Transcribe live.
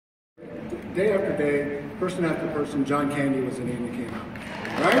day after day, person after person, John Candy was the name that came out,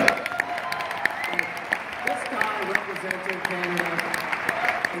 right? This guy represented Canada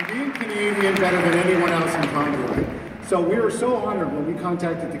and being Canadian better than anyone else in Canada, right? So we were so honored when we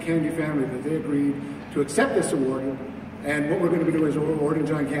contacted the Candy family that they agreed to accept this award. And what we're going to be doing is awarding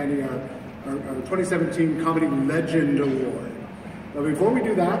John Candy our 2017 Comedy Legend Award. But before we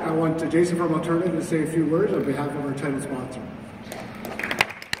do that, I want Jason from Alterna to say a few words on behalf of our title sponsor.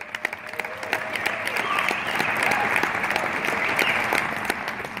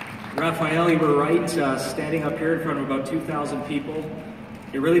 Raphael, you were right. Standing up here in front of about 2,000 people,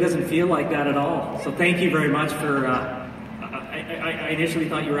 it really doesn't feel like that at all. So thank you very much for, I initially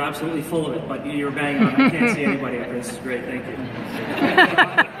thought you were absolutely full of it, but you were bang on. I can't see anybody up here. This is great, thank you.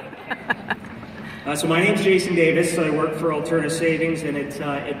 So my name's Jason Davis. I work for Alterna Savings, and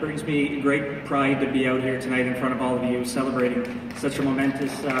it brings me great pride to be out here tonight in front of all of you celebrating such a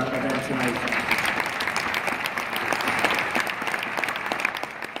momentous event tonight.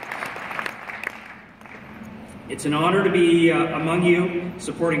 It's an honor to be among you,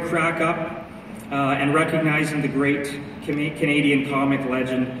 supporting Crackup and recognizing the great Canadian comic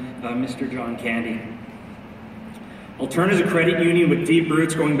legend, Mr. John Candy. Alterna is a credit union with deep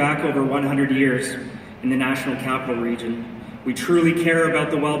roots going back over 100 years in the National Capital Region. We truly care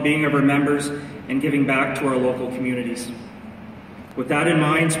about the well-being of our members and giving back to our local communities. With that in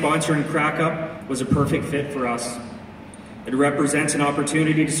mind, sponsoring Crackup was a perfect fit for us. It represents an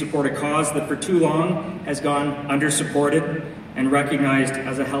opportunity to support a cause that for too long has gone under-supported and recognized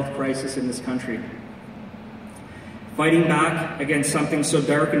as a health crisis in this country. Fighting back against something so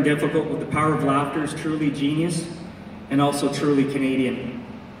dark and difficult with the power of laughter is truly genius and also truly Canadian.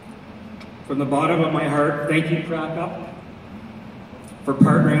 From the bottom of my heart, thank you, Crackup, for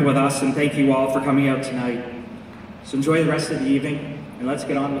partnering with us, and thank you all for coming out tonight. So enjoy the rest of the evening, and let's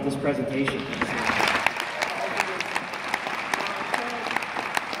get on with this presentation.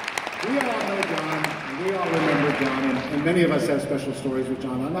 We all know John, and we all remember John, and many of us have special stories with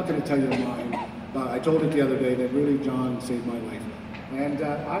John. I'm not going to tell you mine, but I told it the other day that really John saved my life. And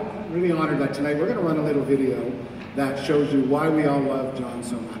I'm really honored that tonight we're going to run a little video that shows you why we all love John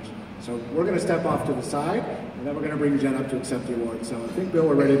so much. So we're going to step off to the side, and then we're going to bring Jen up to accept the award. So I think, Bill,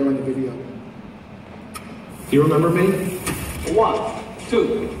 we're ready to run the video. Do you remember me? 1,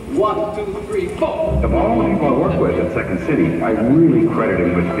 2, 1, 2, 3, 4. Of all the people I work with at Second City, I really credit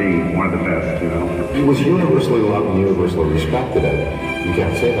him with being one of the best, you know. He was universally loved and universally respected, and you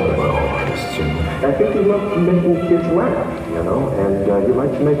can't say that about all artists, you know. I think he loved making kids laugh, you know, and he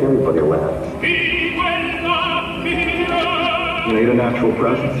liked to make everybody laugh. He had a natural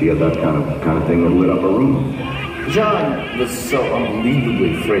presence. He had that kind of thing that lit up a room. John was so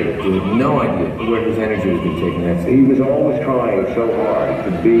unbelievably free. He had no idea where his energy was being taken next. He was always trying so hard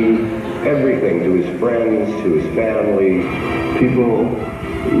to be everything to his friends, to his family. People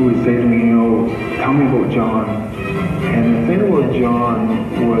would say to me, you know, tell me about John. And the thing about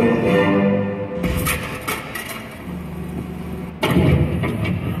John was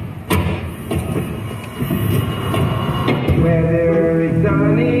whether it's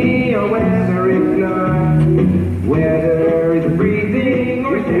sunny or whether it's not, whether it's breathing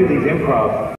or... We used to do these improv